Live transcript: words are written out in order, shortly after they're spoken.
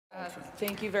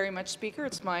Thank you very much, Speaker.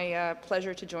 It's my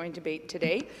pleasure to join debate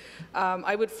today.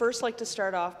 I would first like to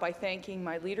start off by thanking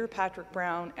my leader, Patrick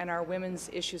Brown, and our women's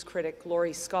issues critic,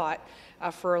 Laurie Scott,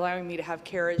 for allowing me to have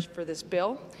carriage for this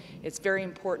bill. It's very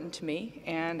important to me,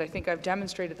 and I think I've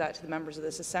demonstrated that to the members of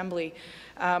this Assembly,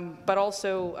 but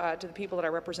also to the people that I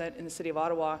represent in the City of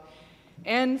Ottawa.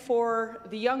 And for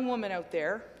the young woman out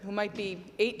there who might be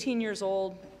 18 years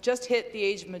old, just hit the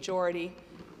age of majority,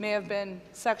 may have been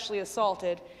sexually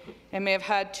assaulted, and may have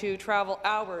had to travel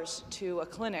hours to a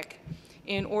clinic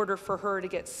in order for her to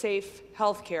get safe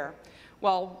health care,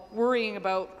 while worrying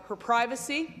about her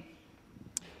privacy,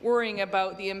 worrying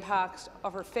about the impacts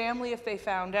of her family if they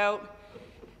found out,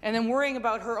 and then worrying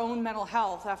about her own mental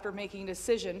health after making a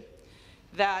decision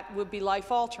that would be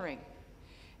life-altering.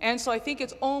 And so I think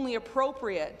it's only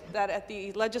appropriate that at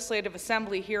the Legislative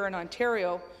Assembly here in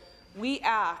Ontario, we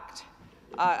act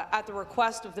at the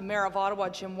request of the Mayor of Ottawa,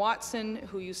 Jim Watson,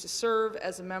 who used to serve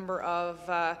as a member of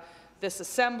this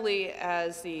Assembly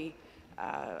as the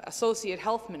Associate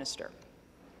Health Minister.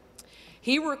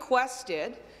 He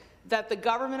requested that the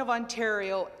Government of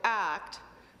Ontario act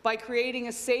by creating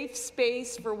a safe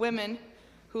space for women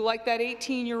who, like that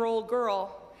 18-year-old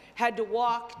girl, had to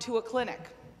walk to a clinic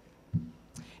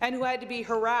and who had to be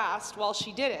harassed while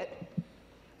she did it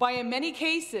by, in many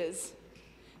cases,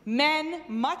 men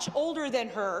much older than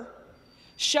her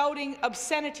shouting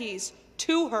obscenities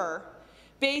to her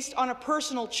based on a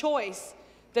personal choice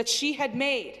that she had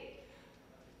made,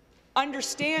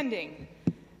 understanding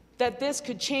that this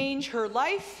could change her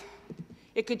life,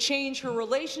 it could change her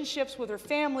relationships with her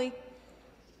family,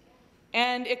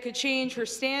 and it could change her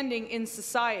standing in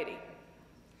society.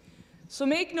 So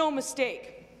make no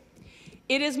mistake,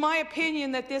 it is my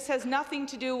opinion that this has nothing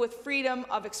to do with freedom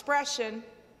of expression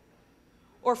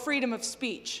or freedom of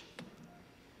speech.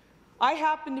 I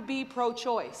happen to be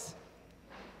pro-choice.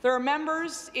 There are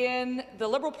members in the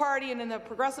Liberal Party and in the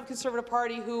Progressive Conservative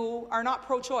Party who are not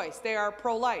pro-choice. They are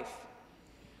pro-life.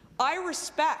 I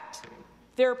respect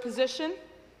their position.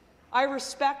 I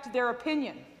respect their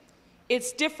opinion.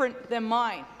 It's different than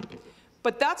mine.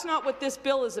 But that's not what this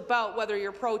bill is about, whether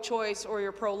you're pro-choice or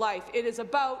you're pro-life. It is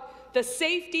about the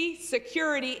safety,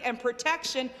 security, and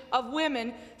protection of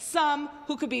women, some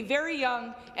who could be very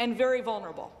young and very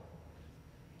vulnerable.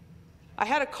 I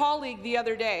had a colleague the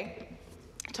other day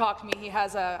talk to me. He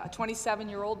has a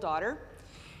 27-year-old daughter,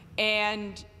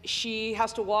 and she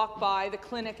has to walk by the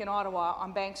clinic in Ottawa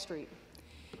on Bank Street.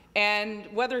 And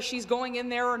whether she's going in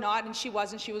there or not, and she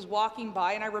wasn't, she was walking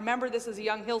by, and I remember this as a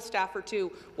young Hill staffer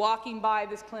too, walking by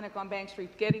this clinic on Bank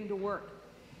Street, getting to work,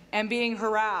 and being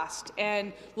harassed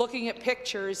and looking at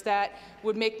pictures that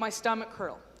would make my stomach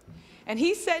curl. And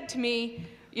he said to me,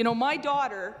 you know, my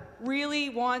daughter really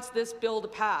wants this bill to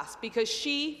pass because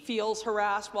she feels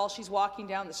harassed while she's walking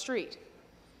down the street.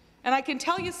 And I can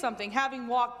tell you something, having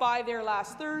walked by there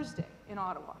last Thursday in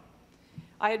Ottawa,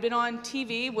 I had been on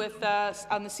TV with,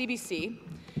 on the CBC,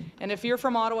 and if you're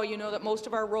from Ottawa, you know that most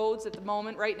of our roads at the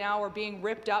moment right now are being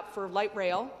ripped up for light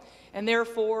rail, and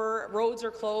therefore roads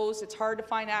are closed, it's hard to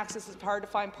find access, it's hard to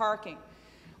find parking.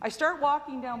 I start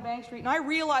walking down Bank Street and I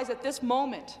realize at this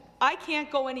moment I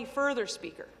can't go any further,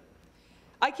 Speaker.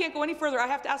 I can't go any further. I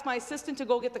have to ask my assistant to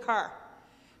go get the car.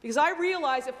 Because I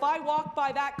realize if I walked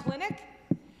by that clinic,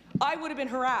 I would have been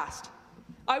harassed.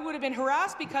 I would have been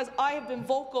harassed because I have been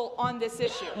vocal on this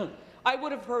issue. I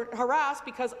would have been harassed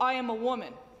because I am a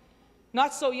woman.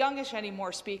 Not so youngish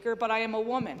anymore, Speaker, but I am a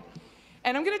woman.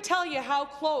 And I'm going to tell you how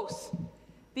close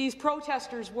these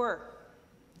protesters were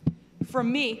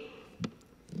from me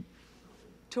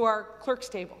to our clerk's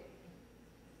table.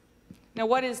 Now,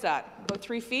 what is that? About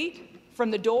 3 feet from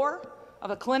the door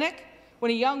of a clinic when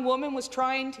a young woman was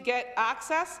trying to get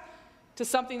access to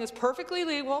something that's perfectly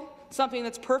legal, something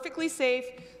that's perfectly safe,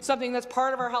 something that's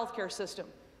part of our healthcare system.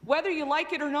 Whether you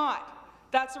like it or not,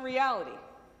 that's a reality.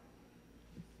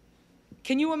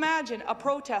 Can you imagine a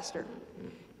protester?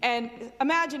 And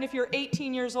imagine if you're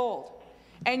 18 years old.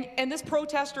 And this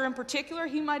protester in particular,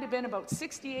 he might have been about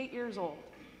 68 years old.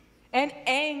 And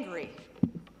angry.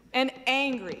 And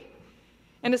angry.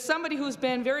 And as somebody who's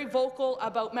been very vocal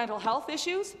about mental health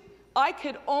issues, I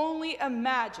could only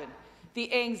imagine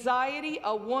the anxiety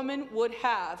a woman would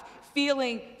have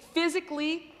feeling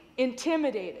physically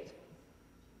intimidated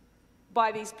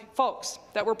by these folks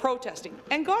that were protesting.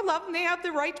 And God love them, they have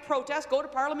the right to protest, go to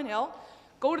Parliament Hill,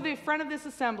 go to the front of this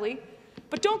Assembly,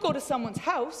 but don't go to someone's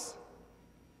house.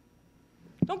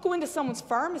 Don't go into someone's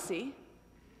pharmacy.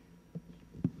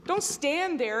 Don't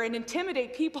stand there and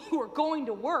intimidate people who are going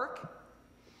to work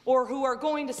or who are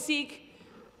going to seek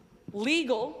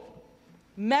legal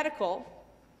medical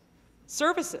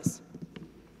services.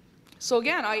 So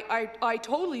again, I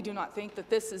totally do not think that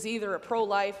this is either a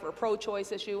pro-life or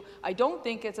pro-choice issue. I don't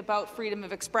think it's about freedom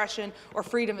of expression or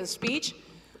freedom of speech.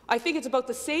 I think it's about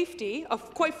the safety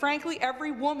of, quite frankly, every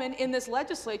woman in this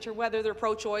legislature, whether they're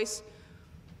pro-choice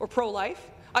or pro-life.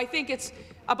 I think it's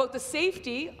about the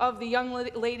safety of the young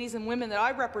ladies and women that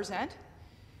I represent.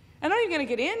 And I'm not even going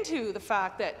to get into the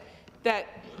fact that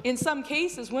in some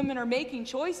cases women are making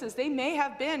choices. They may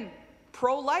have been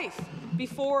pro-life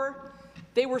before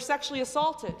they were sexually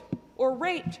assaulted or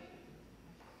raped.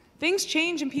 Things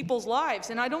change in people's lives,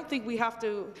 and I don't think we have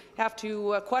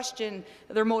to question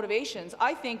their motivations.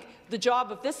 I think the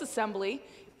job of this Assembly,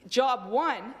 job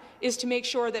one, is to make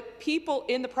sure that people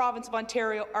in the province of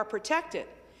Ontario are protected.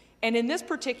 And in this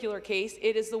particular case,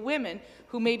 it is the women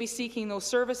who may be seeking those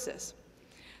services.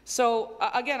 So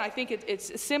again, I think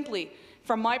it's simply,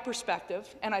 from my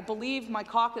perspective, and I believe my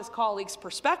caucus colleagues'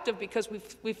 perspective, because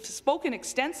we've spoken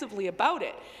extensively about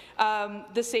it,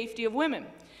 the safety of women,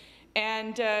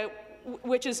 and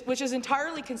which is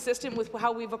entirely consistent with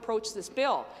how we've approached this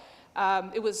bill.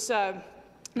 It was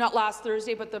not last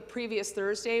Thursday, but the previous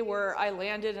Thursday, where I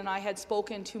landed and I had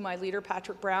spoken to my leader,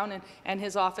 Patrick Brown, and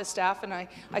his office staff, and I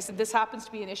said, this happens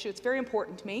to be an issue. It's very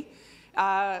important to me.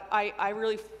 I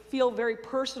really feel very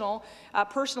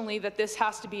personally that this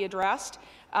has to be addressed,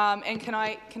 and can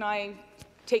I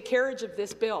take carriage of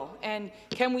this bill, and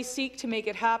can we seek to make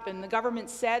it happen? The government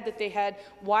said that they had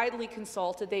widely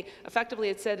consulted. They effectively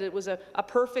had said it was a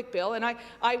perfect bill, and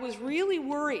I was really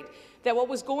worried that what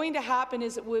was going to happen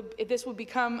is this would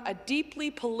become a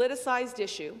deeply politicized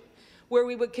issue where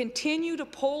we would continue to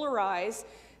polarize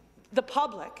the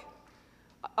public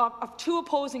of two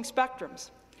opposing spectrums.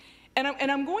 And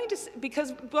I'm going to,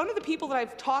 because one of the people that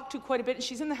I've talked to quite a bit, and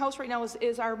she's in the House right now,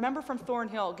 is our member from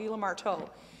Thornhill, Gila Marteau.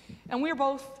 And we're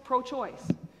both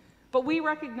pro-choice. But we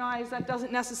recognize that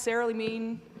doesn't necessarily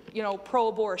mean,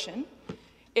 pro-abortion.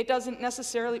 It doesn't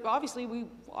necessarily, obviously we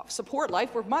support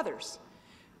life, we're mothers.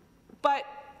 But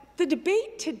the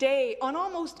debate today on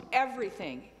almost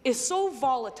everything is so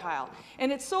volatile,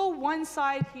 and it's so one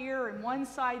side here and one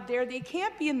side there, that you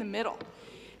can't be in the middle.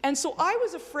 And so I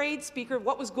was afraid, Speaker,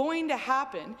 what was going to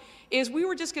happen is we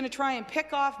were just going to try and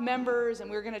pick off members, and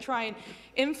we were going to try and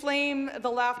inflame the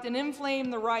left and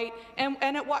inflame the right, and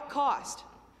at what cost?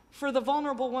 For the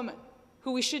vulnerable woman,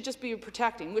 who we should just be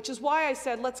protecting, which is why I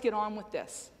said, let's get on with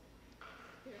this.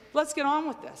 Let's get on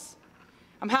with this.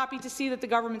 I'm happy to see that the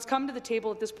government's come to the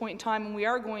table at this point in time, and we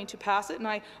are going to pass it. And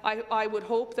I would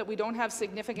hope that we don't have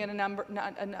significant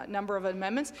number of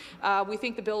amendments. We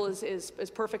think the bill is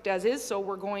perfect as is, so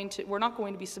we're not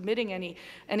going to be submitting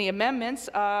any amendments.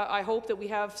 I hope that we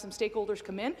have some stakeholders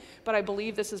come in, but I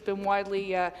believe this has been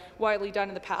widely done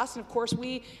in the past. And of course,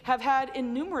 we have had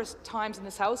in numerous times in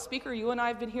this House, Speaker, you and I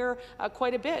have been here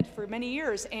quite a bit for many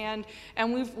years, and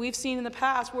we've seen in the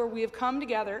past where we have come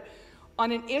together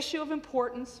on an issue of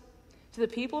importance to the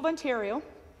people of Ontario,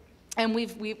 and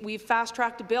we've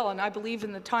fast-tracked a bill, and I believe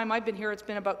in the time I've been here, it's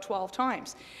been about 12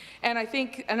 times. And I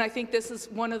think this is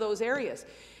one of those areas.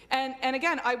 And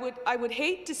again, I would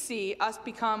hate to see us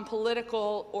become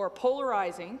political or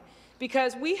polarizing,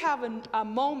 because we have a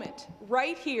moment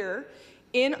right here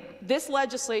in this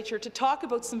legislature to talk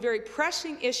about some very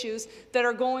pressing issues that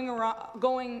are going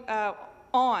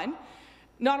on,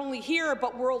 not only here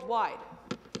but worldwide.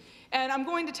 And I'm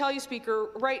going to tell you,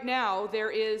 Speaker, right now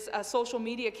there is a social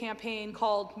media campaign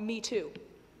called Me Too.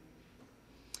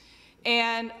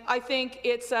 And I think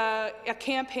it's a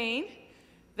campaign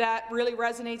that really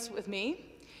resonates with me.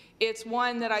 It's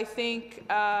one that I think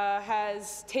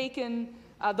has taken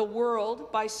the world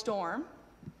by storm.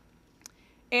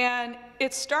 And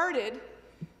it started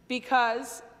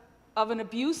because of an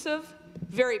abusive,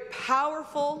 very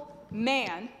powerful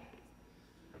man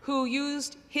who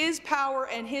used his power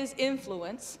and his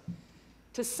influence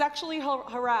to sexually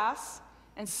harass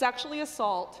and sexually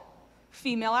assault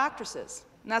female actresses,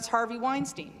 and that's Harvey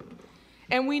Weinstein.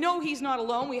 And we know he's not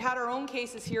alone. We had our own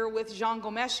cases here with Jean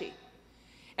Gomeshi.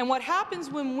 And what happens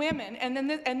when women,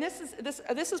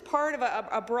 this is part of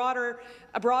a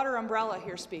broader umbrella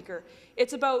here, Speaker.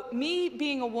 It's about me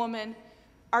being a woman,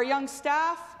 our young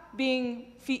staff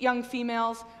being young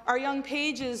females, our young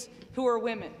pages who are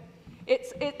women.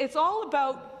 It's all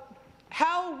about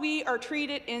how we are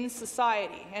treated in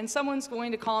society. And someone's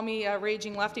going to call me a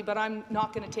raging lefty, but I'm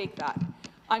not going to take that.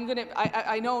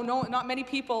 I know not many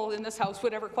people in this House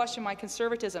would ever question my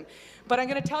conservatism, but I'm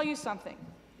going to tell you something.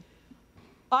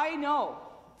 I know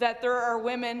that there are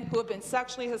women who have been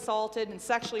sexually assaulted and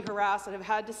sexually harassed that have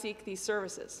had to seek these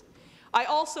services. I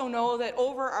also know that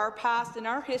over our past and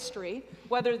our history,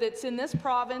 whether it's in this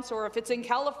province or if it's in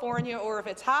California or if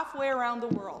it's halfway around the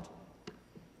world,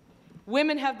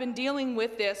 Women have been dealing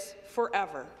with this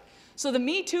forever. So the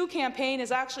Me Too campaign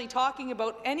is actually talking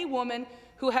about any woman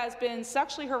who has been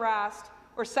sexually harassed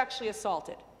or sexually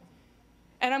assaulted.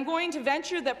 And I'm going to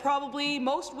venture that probably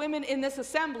most women in this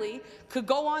assembly could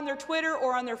go on their Twitter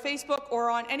or on their Facebook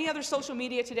or on any other social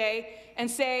media today and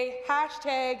say,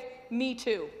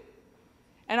 #MeToo.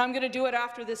 And I'm going to do it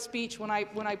after this speech when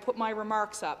I put my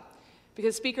remarks up.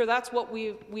 Because, Speaker, that's what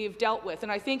we've dealt with.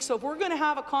 And I think so if we're going to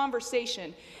have a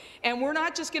conversation, and we're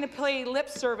not just going to pay lip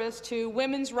service to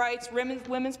women's rights,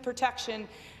 women's protection,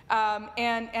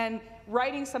 and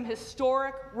righting some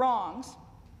historic wrongs,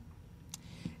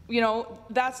 you know,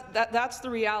 that's the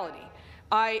reality.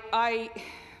 I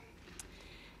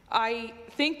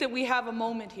think that we have a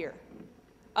moment here,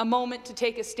 a moment to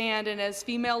take a stand, and as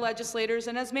female legislators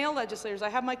and as male legislators, I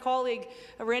have my colleague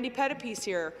Randy Pettipies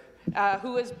here,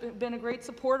 who has been a great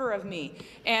supporter of me,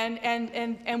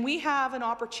 and we have an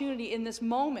opportunity in this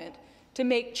moment to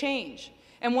make change.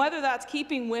 And whether that's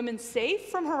keeping women safe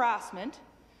from harassment,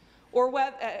 or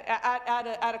whether,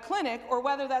 at a clinic, or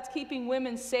whether that's keeping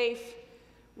women safe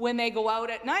when they go out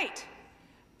at night.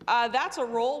 That's a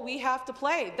role we have to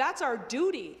play. That's our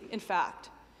duty, in fact.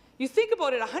 You think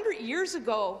about it, 100 years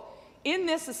ago in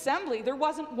this assembly, there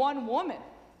wasn't one woman.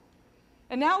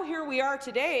 And now here we are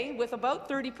today with about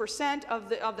 30%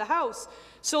 of the House.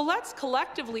 So let's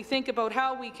collectively think about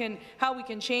how we can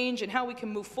change and how we can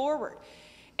move forward.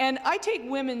 And I take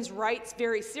women's rights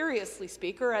very seriously,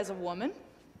 Speaker, as a woman,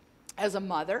 as a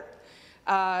mother,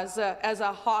 as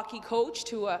a hockey coach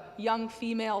to a young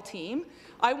female team.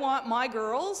 I want my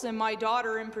girls, and my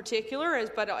daughter in particular,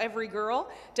 but every girl,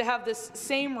 to have the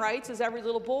same rights as every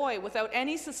little boy without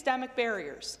any systemic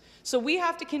barriers. So we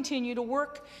have to continue to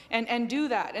work and do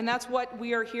that, and that's what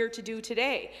we are here to do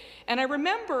today. And I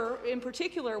remember, in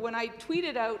particular, when I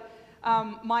tweeted out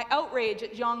my outrage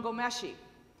at Jian Ghomeshi,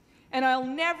 and I'll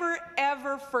never,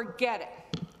 ever forget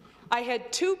it. I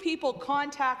had two people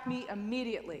contact me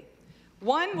immediately.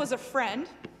 One was a friend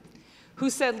who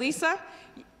said, Lisa,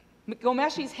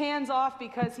 Ghomeshi's hands off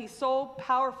because he's so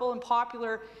powerful and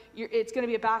popular, it's going to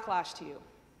be a backlash to you.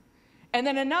 And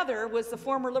then another was the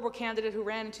former Liberal candidate who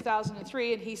ran in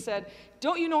 2003, and he said,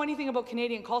 don't you know anything about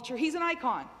Canadian culture? He's an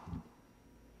icon.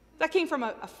 That came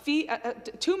from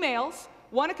two males,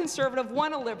 one a Conservative,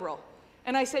 one a Liberal.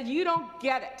 And I said, you don't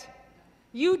get it.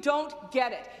 You don't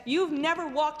get it. You've never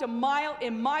walked a mile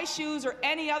in my shoes or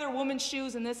any other woman's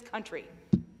shoes in this country.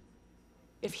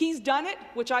 If he's done it,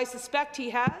 which I suspect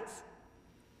he has,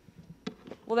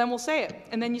 well, then we'll say it.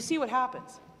 And then you see what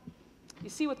happens. You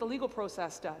see what the legal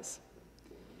process does.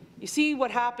 You see what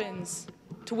happens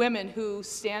to women who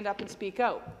stand up and speak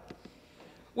out.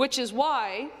 Which is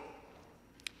why,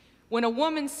 when a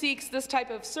woman seeks this type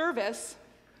of service,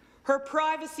 her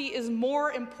privacy is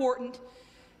more important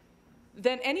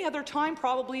than any other time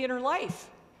probably in her life.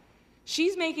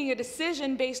 She's making a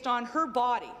decision based on her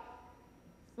body.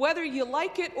 Whether you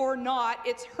like it or not,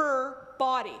 it's her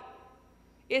body.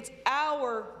 It's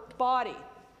our body.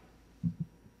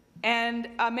 And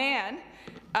a man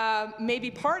may be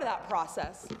part of that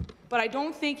process, but I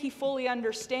don't think he fully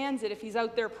understands it if he's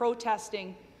out there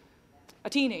protesting a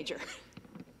teenager.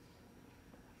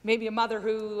 Maybe a mother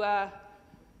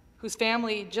whose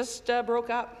family just broke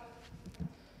up.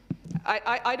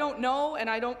 I don't know, and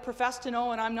I don't profess to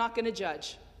know, and I'm not going to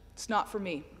judge. It's not for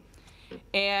me.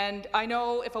 And I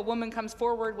know if a woman comes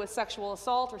forward with sexual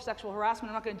assault or sexual harassment,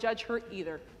 I'm not going to judge her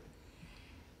either.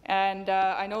 And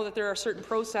I know that there are certain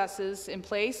processes in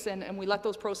place, and we let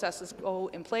those processes go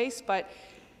in place. But,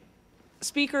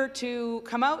 Speaker, to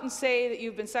come out and say that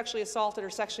you've been sexually assaulted or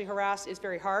sexually harassed is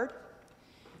very hard.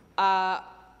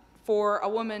 For a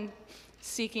woman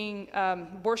seeking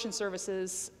abortion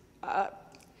services,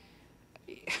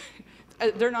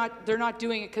 they're not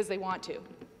doing it because they want to.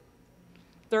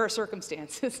 There are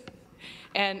circumstances,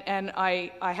 and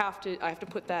I have to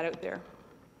put that out there.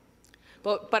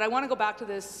 But I want to go back to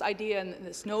this idea and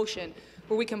this notion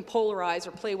where we can polarize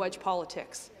or play wedge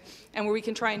politics, and where we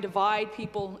can try and divide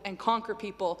people and conquer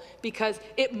people because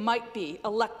it might be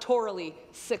electorally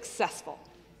successful.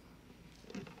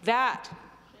 That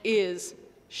is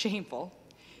shameful,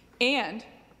 and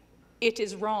it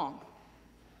is wrong.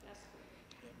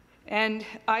 And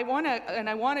I want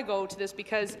to go to this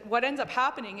because what ends up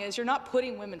happening is you're not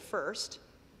putting women first.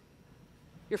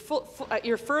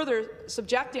 You're further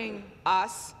subjecting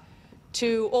us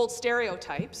to old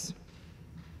stereotypes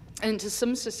and to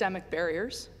some systemic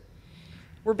barriers.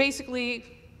 We're basically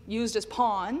used as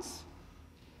pawns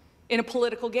in a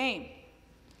political game.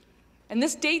 And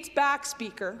this dates back,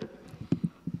 Speaker,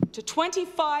 to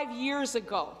 25 years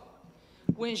ago,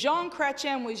 when Jean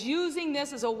Chrétien was using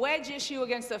this as a wedge issue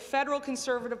against the federal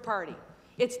Conservative Party.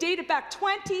 It's dated back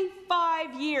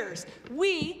 25 years.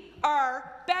 We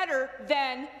are better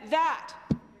than that.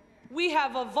 We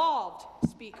have evolved,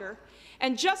 Speaker.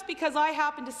 And just because I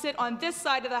happen to sit on this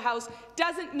side of the House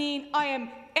doesn't mean I am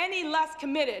any less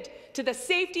committed to the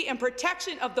safety and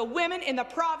protection of the women in the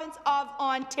province of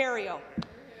Ontario.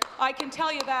 I can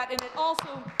tell you that, and it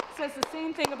also says the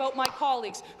same thing about my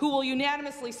colleagues who will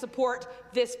unanimously support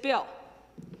this bill.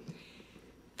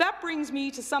 That brings me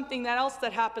to something else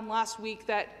that happened last week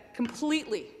that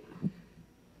completely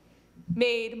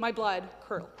made my blood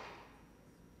curdle.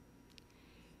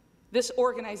 This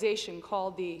organization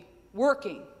called the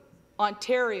Working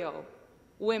Ontario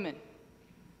Women,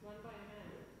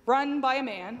 run by a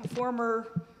man, a former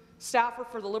staffer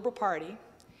for the Liberal Party,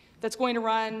 that's going to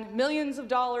run millions of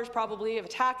dollars probably of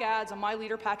attack ads on my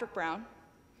leader, Patrick Brown,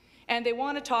 and they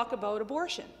want to talk about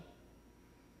abortion.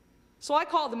 So I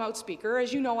called them out, Speaker.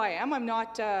 As you know I am. I'm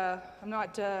not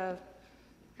a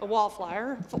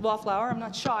wallflower. I'm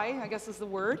not shy, I guess is the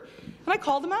word. And I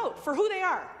called them out for who they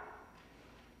are.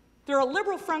 They're a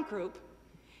Liberal front group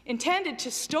intended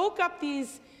to stoke up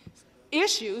these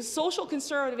issues, social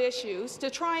conservative issues,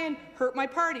 to try and hurt my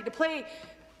party, to play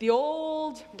the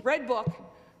old red book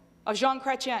of Jean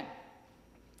Chrétien.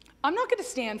 I'm not going to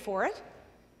stand for it.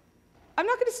 I'm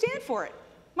not going to stand for it.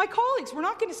 My colleagues, we're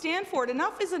not going to stand for it.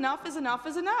 Enough is enough is enough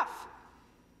is enough.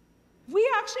 We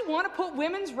actually want to put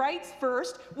women's rights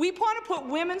first. We want to put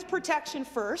women's protection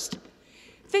first.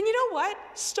 Then you know what?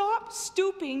 Stop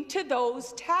stooping to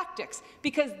those tactics,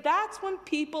 because that's when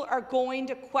people are going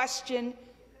to question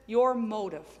your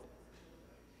motive.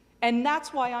 And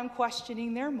that's why I'm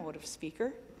questioning their motive,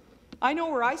 Speaker. I know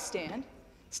where I stand,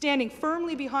 standing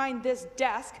firmly behind this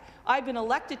desk I've been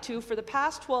elected to for the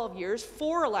past 12 years,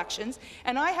 4 elections,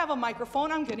 and I have a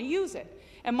microphone, I'm going to use it.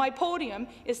 And my podium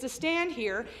is to stand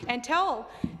here and tell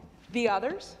the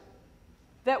others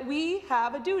that we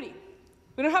have a duty.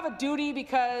 We don't have a duty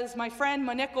because my friend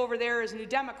Monique over there is a New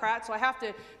Democrat, so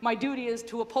my duty is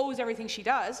to oppose everything she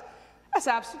does. That's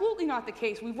absolutely not the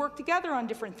case. We work together on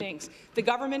different things. The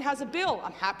government has a bill.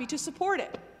 I'm happy to support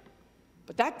it.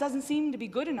 But that doesn't seem to be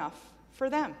good enough for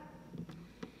them.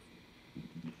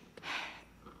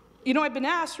 You know, I've been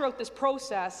asked throughout this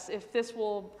process if this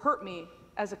will hurt me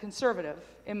as a Conservative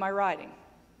in my riding.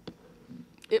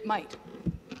 It might.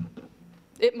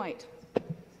 It might.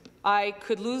 I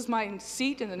could lose my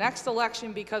seat in the next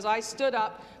election because I stood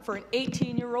up for an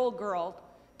 18-year-old girl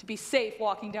to be safe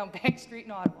walking down Bank Street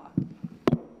in Ottawa.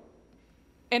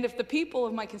 And if the people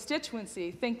of my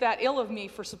constituency think that ill of me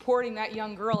for supporting that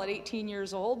young girl at 18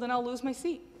 years old, then I'll lose my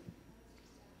seat.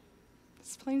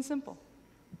 It's plain and simple.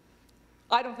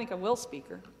 I don't think I will,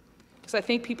 Speaker, because I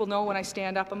think people know when I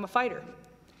stand up I'm a fighter.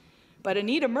 But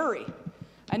Anita Murray,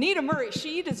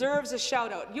 she deserves a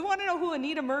shout-out. You want to know who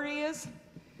Anita Murray is?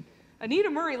 Anita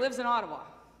Murray lives in Ottawa,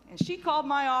 and she called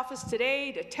my office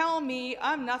today to tell me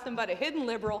I'm nothing but a hidden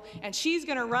Liberal, and she's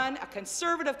going to run a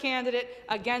Conservative candidate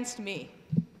against me.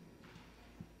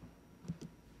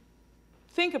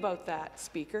 Think about that,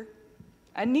 Speaker.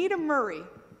 Anita Murray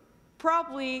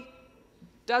probably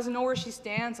doesn't know where she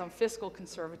stands on fiscal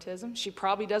conservatism. She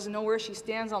probably doesn't know where she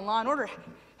stands on law and order.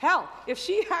 Hell, if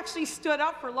she actually stood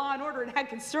up for law and order and had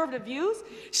conservative views,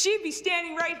 she'd be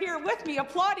standing right here with me,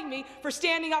 applauding me for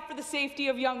standing up for the safety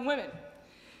of young women.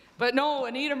 But no,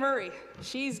 Anita Murray,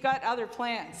 she's got other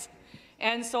plans.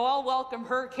 And so I'll welcome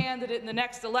her candidate in the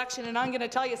next election, and I'm going to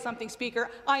tell you something, Speaker.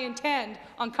 I intend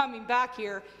on coming back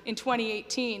here in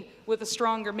 2018 with a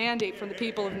stronger mandate from the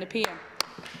people of Nepean.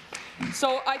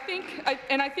 So I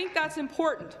think that's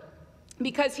important,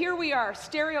 because here we are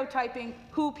stereotyping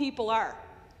who people are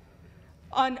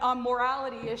on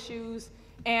morality issues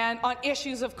and on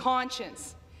issues of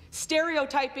conscience.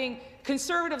 Stereotyping,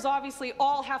 Conservatives obviously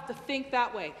all have to think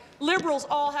that way. Liberals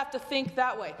all have to think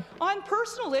that way. On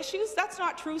personal issues, that's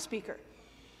not true, Speaker.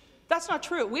 That's not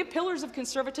true. We have pillars of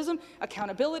conservatism: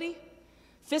 accountability,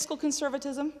 fiscal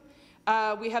conservatism.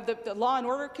 We have the law and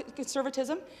order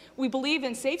conservatism. We believe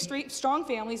in safe streets, strong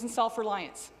families, and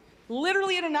self-reliance.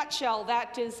 Literally, in a nutshell,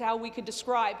 that is how we could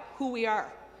describe who we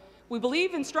are. We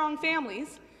believe in strong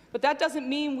families, but that doesn't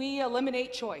mean we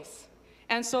eliminate choice.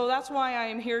 And so that's why I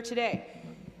am here today.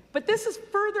 But this is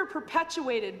further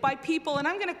perpetuated by people, and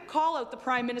I'm going to call out the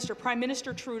Prime Minister, Prime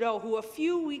Minister Trudeau, who a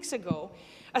few weeks ago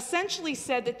essentially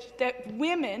said that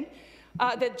women,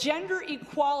 that gender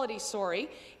equality,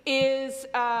 is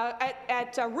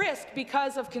at risk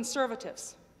because of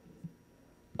Conservatives.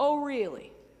 Oh,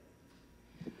 really?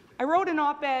 I wrote an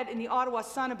op-ed in the Ottawa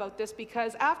Sun about this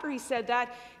because after he said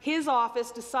that, his office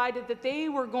decided that they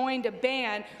were going to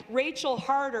ban Rachel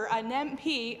Harder, an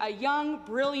MP, a young,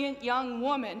 brilliant young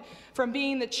woman, from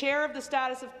being the chair of the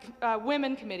Status of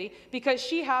Women Committee because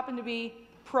she happened to be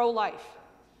pro-life.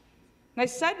 And I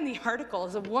said in the article,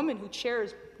 as a woman who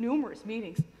chairs numerous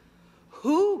meetings,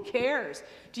 who cares?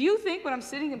 Do you think when I'm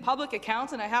sitting in public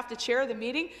accounts and I have to chair the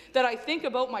meeting that I think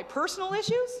about my personal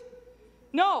issues?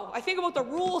 No, I think about the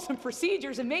rules and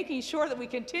procedures and making sure that we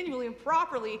continually and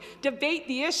properly debate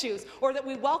the issues or that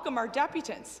we welcome our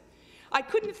deputants. I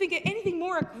couldn't think of anything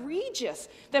more egregious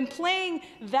than playing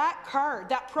that card,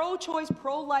 that pro-choice,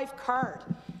 pro-life card.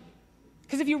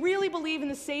 Because if you really believe in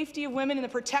the safety of women and the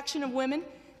protection of women,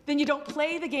 then you don't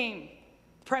play the game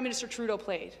Prime Minister Trudeau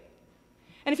played.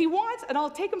 And if he wants, and I'll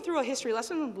take him through a history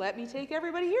lesson, let me take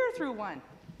everybody here through one.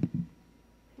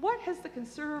 What has the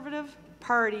Conservative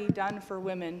Party done for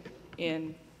women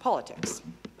in politics?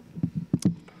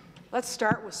 Let's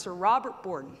start with Sir Robert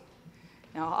Borden.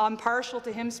 Now, I'm partial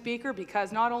to him, Speaker,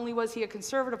 because not only was he a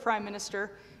Conservative Prime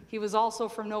Minister, he was also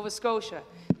from Nova Scotia,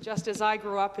 just as I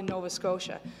grew up in Nova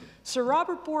Scotia. Sir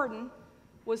Robert Borden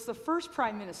was the first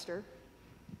Prime Minister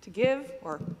to give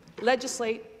or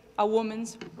legislate a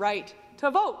woman's right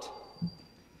to vote.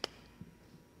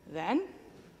 Then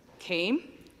came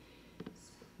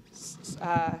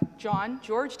John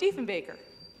George Diefenbaker.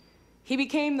 He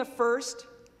became the first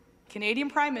Canadian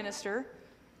Prime Minister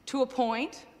to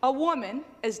appoint a woman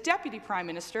as Deputy Prime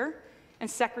Minister and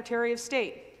Secretary of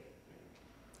State.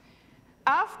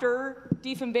 After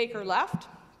Diefenbaker left,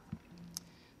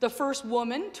 the first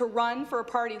woman to run for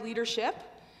party leadership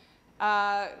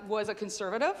was a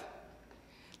Conservative.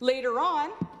 Later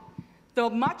on, the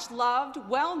much-loved,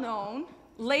 well-known,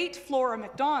 late Flora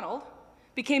MacDonald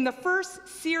became the first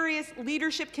serious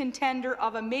leadership contender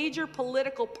of a major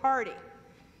political party.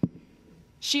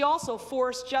 She also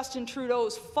forced Justin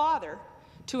Trudeau's father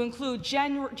to include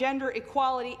gender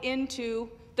equality into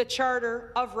the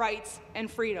Charter of Rights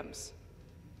and Freedoms.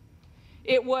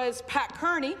 It was Pat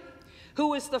Kearney who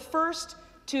was the first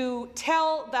to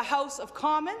tell the House of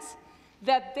Commons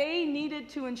that they needed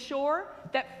to ensure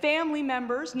that family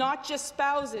members, not just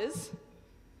spouses,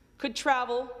 could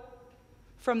travel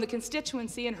from the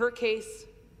constituency, in her case,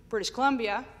 British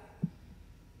Columbia,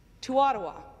 to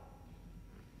Ottawa.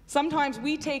 Sometimes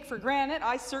we take for granted,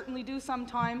 I certainly do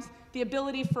sometimes, the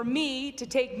ability for me to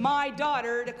take my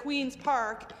daughter to Queen's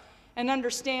Park and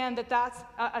understand that that's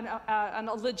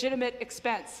a legitimate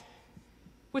expense,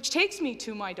 which takes me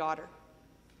to my daughter,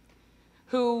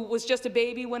 who was just a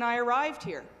baby when I arrived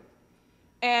here.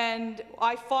 And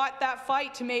I fought that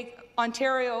fight to make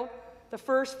Ontario the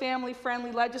first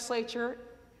family-friendly legislature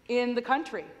in the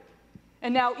country.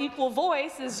 And now Equal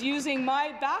Voice is using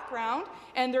my background,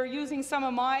 and they're using some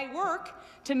of my work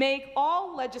to make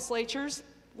all legislatures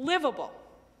livable.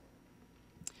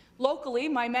 Locally,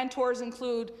 my mentors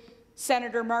include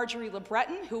Senator Marjorie Le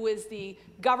Breton, who is the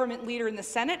government leader in the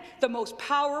Senate, the most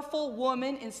powerful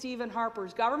woman in Stephen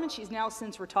Harper's government. She's now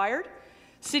since retired.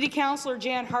 City Councillor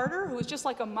Jan Harder, who is just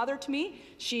like a mother to me.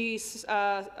 She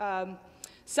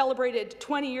celebrated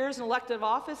 20 years in elective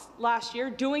office last year,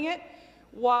 doing it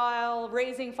while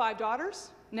raising 5 daughters.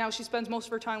 Now she spends most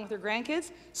of her time with her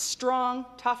grandkids. Strong,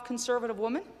 tough, conservative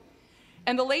woman.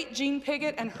 And the late Jean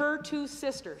Piggott and her 2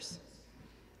 sisters,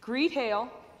 Greet Hale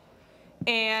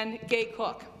and Gay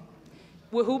Cook,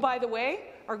 who, by the way,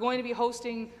 are going to be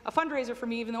hosting a fundraiser for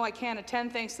me, even though I can't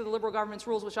attend thanks to the Liberal government's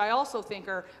rules, which I also think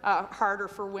are harder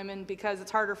for women, because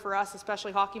it's harder for us,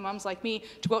 especially hockey mums like me,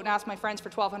 to go out and ask my friends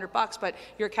for $1,200, but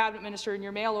you're a cabinet minister and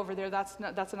your mail over there,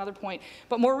 that's another point.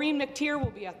 But Maureen McTeer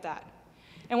will be at that.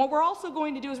 And what we're also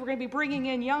going to do is we're going to be bringing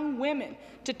in young women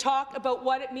to talk about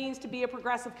what it means to be a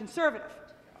progressive Conservative.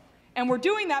 And we're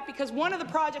doing that because one of the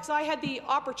projects I had the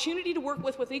opportunity to work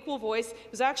with Equal Voice,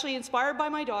 was actually inspired by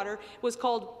my daughter, was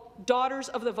called Daughters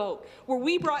of the Vote, where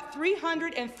we brought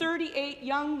 338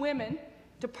 young women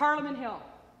to Parliament Hill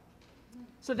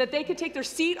so that they could take their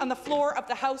seat on the floor of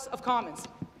the House of Commons.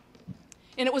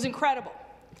 And it was incredible.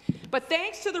 But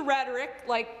thanks to the rhetoric,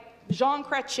 like Jean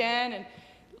Chrétien and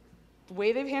the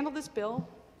way they've handled this bill,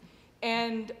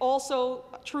 and also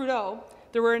Trudeau,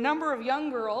 there were a number of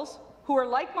young girls who are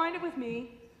like-minded with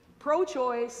me,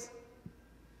 pro-choice,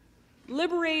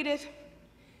 liberated.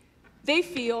 They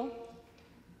feel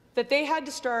that they had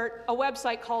to start a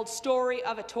website called Story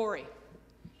of a Tory,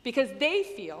 because they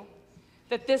feel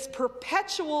that this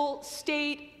perpetual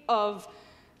state of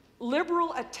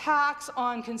liberal attacks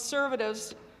on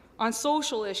Conservatives on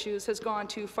social issues has gone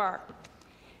too far.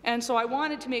 And so I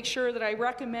wanted to make sure that I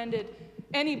recommended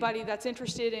anybody that's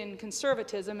interested in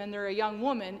conservatism and they're a young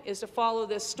woman is to follow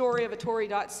this story of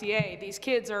Tory.ca. These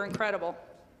kids are incredible.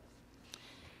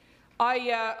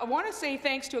 I want to say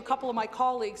thanks to a couple of my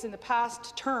colleagues in the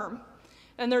past term,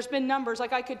 and there's been numbers,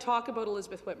 like I could talk about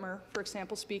Elizabeth Whitmer, for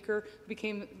example, Speaker, who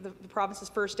became the province's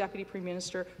first Deputy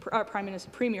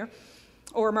Premier,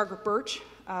 or Margaret Birch,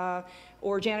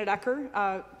 or Janet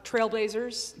Ecker,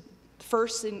 trailblazers,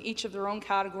 first in each of their own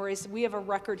categories. We have a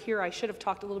record here. I should have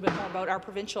talked a little bit more about our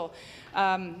provincial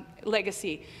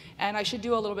legacy, and I should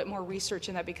do a little bit more research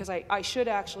in that, because I should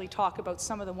actually talk about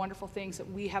some of the wonderful things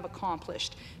that we have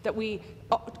accomplished that we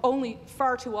only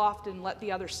far too often let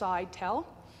the other side tell,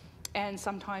 and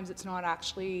sometimes it's not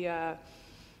actually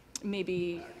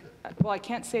maybe, well, I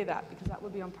can't say that because that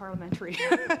would be unparliamentary,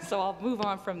 so I'll move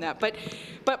on from that.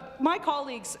 But my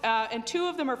colleagues, and two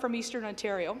of them are from Eastern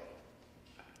Ontario,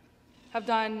 have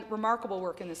done remarkable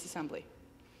work in this Assembly.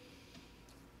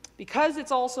 Because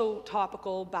it's also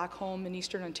topical back home in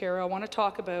Eastern Ontario, I want to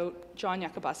talk about John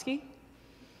Yakabuski,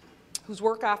 whose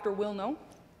work after Wilno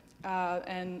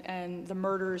and the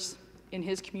murders in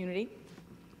his community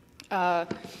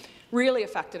really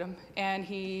affected him, and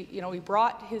he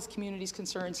brought his community's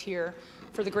concerns here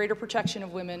for the greater protection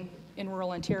of women in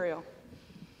rural Ontario.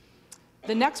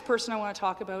 The next person I want to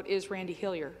talk about is Randy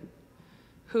Hillier,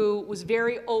 who was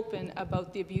very open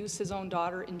about the abuse his own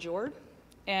daughter endured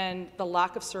and the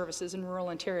lack of services in rural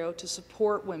Ontario to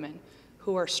support women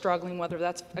who are struggling, whether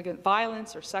that's against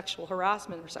violence or sexual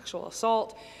harassment or sexual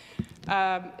assault.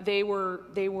 They were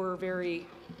very,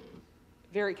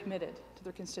 very committed to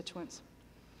their constituents.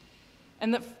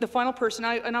 And the final person,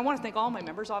 and I want to thank all my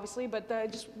members, obviously, but I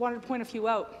just wanted to point a few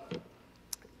out.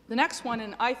 The next one,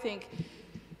 and I think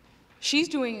she's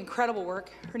doing incredible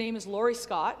work. Her name is Laurie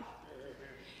Scott.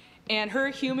 And her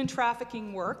human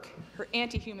trafficking work, her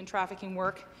anti-human trafficking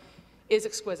work, is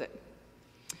exquisite.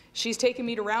 She's taken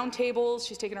me to roundtables,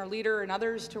 she's taken our leader and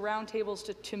others to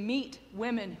roundtables to meet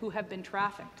women who have been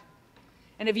trafficked.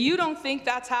 And if you don't think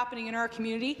that's happening in our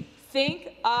community,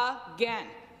 think again.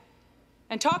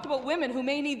 And talk about women who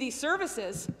may need these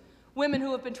services, women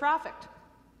who have been trafficked.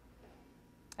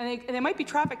 And they might be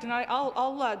trafficked, and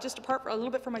I'll just depart a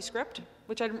little bit from my script,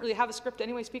 which I didn't really have a script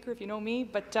anyway, Speaker, if you know me,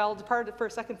 but I'll depart for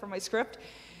a second from my script.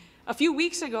 A few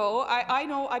weeks ago, I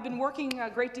know I've been working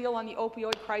a great deal on the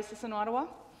opioid crisis in Ottawa.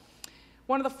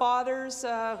 One of the fathers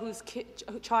whose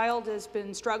child has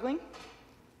been struggling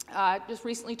just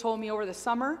recently told me over the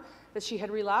summer that she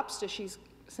had relapsed, as she's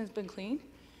since been clean.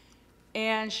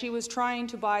 And she was trying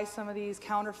to buy some of these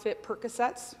counterfeit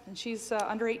Percocets, and she's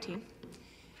under 18.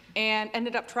 And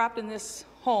ended up trapped in this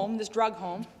home, this drug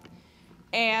home,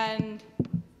 and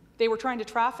they were trying to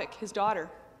traffic his daughter.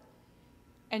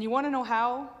 And you want to know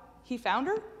how he found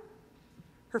her?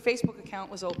 Her Facebook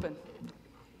account was open,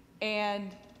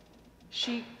 and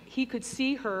he could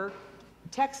see her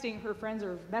texting her friends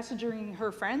or messaging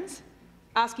her friends,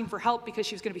 asking for help because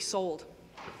she was going to be sold.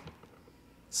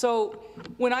 So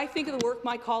when I think of the work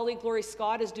my colleague Laurie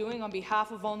Scott is doing on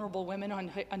behalf of vulnerable women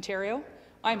in Ontario,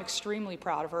 I'm extremely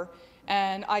proud of her,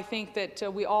 and I think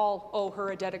that we all owe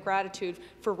her a debt of gratitude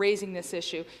for raising this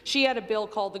issue. She had a bill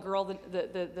called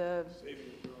the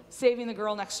Saving the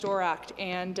Girl Next Door Act,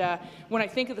 and when I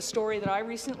think of the story that I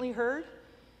recently heard,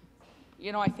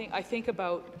 you know, I think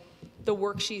about the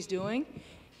work she's doing,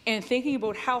 and thinking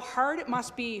about how hard it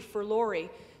must be for Laurie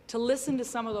to listen to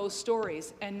some of those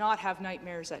stories and not have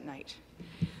nightmares at night.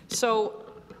 So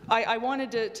I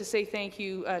wanted to say thank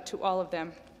you to all of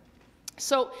them.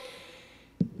 So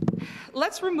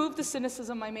let's remove the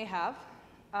cynicism I may have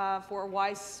for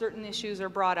why certain issues are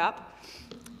brought up,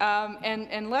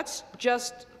 and let's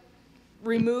just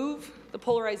remove the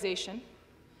polarization,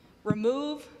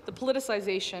 remove the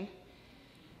politicization,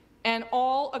 and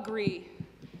all agree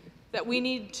that we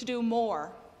need to do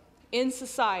more in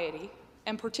society,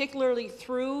 and particularly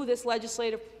through this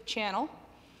legislative channel,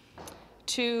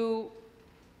 to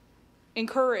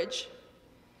encourage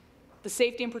the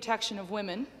safety and protection of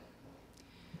women,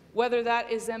 whether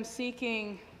that is them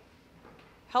seeking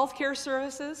health care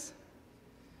services,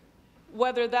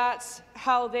 whether that's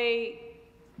how they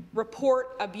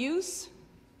report abuse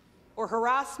or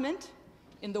harassment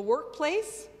in the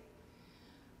workplace,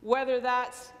 whether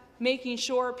that's making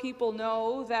sure people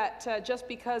know that just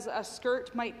because a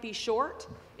skirt might be short,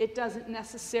 it doesn't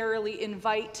necessarily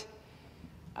invite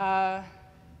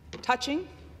touching.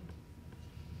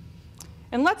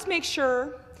 And let's make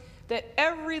sure that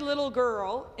every little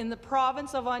girl in the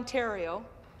province of Ontario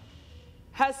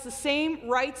has the same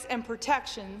rights and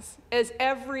protections as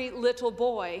every little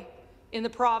boy in the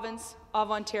province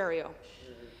of Ontario.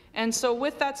 And so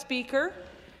with that, Speaker,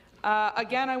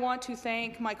 Again, I want to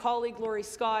thank my colleague Laurie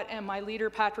Scott and my leader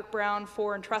Patrick Brown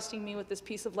for entrusting me with this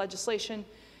piece of legislation.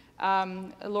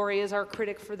 Laurie is our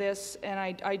critic for this, and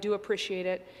I do appreciate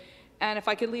it. And if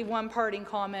I could leave one parting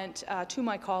comment to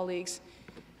my colleagues,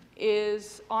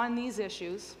 is on these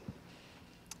issues,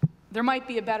 there might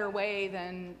be a better way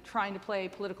than trying to play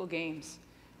political games,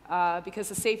 because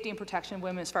the safety and protection of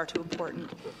women is far too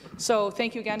important. So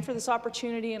thank you again for this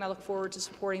opportunity, and I look forward to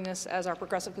supporting this, as our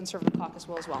Progressive Conservative Caucus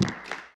will as well.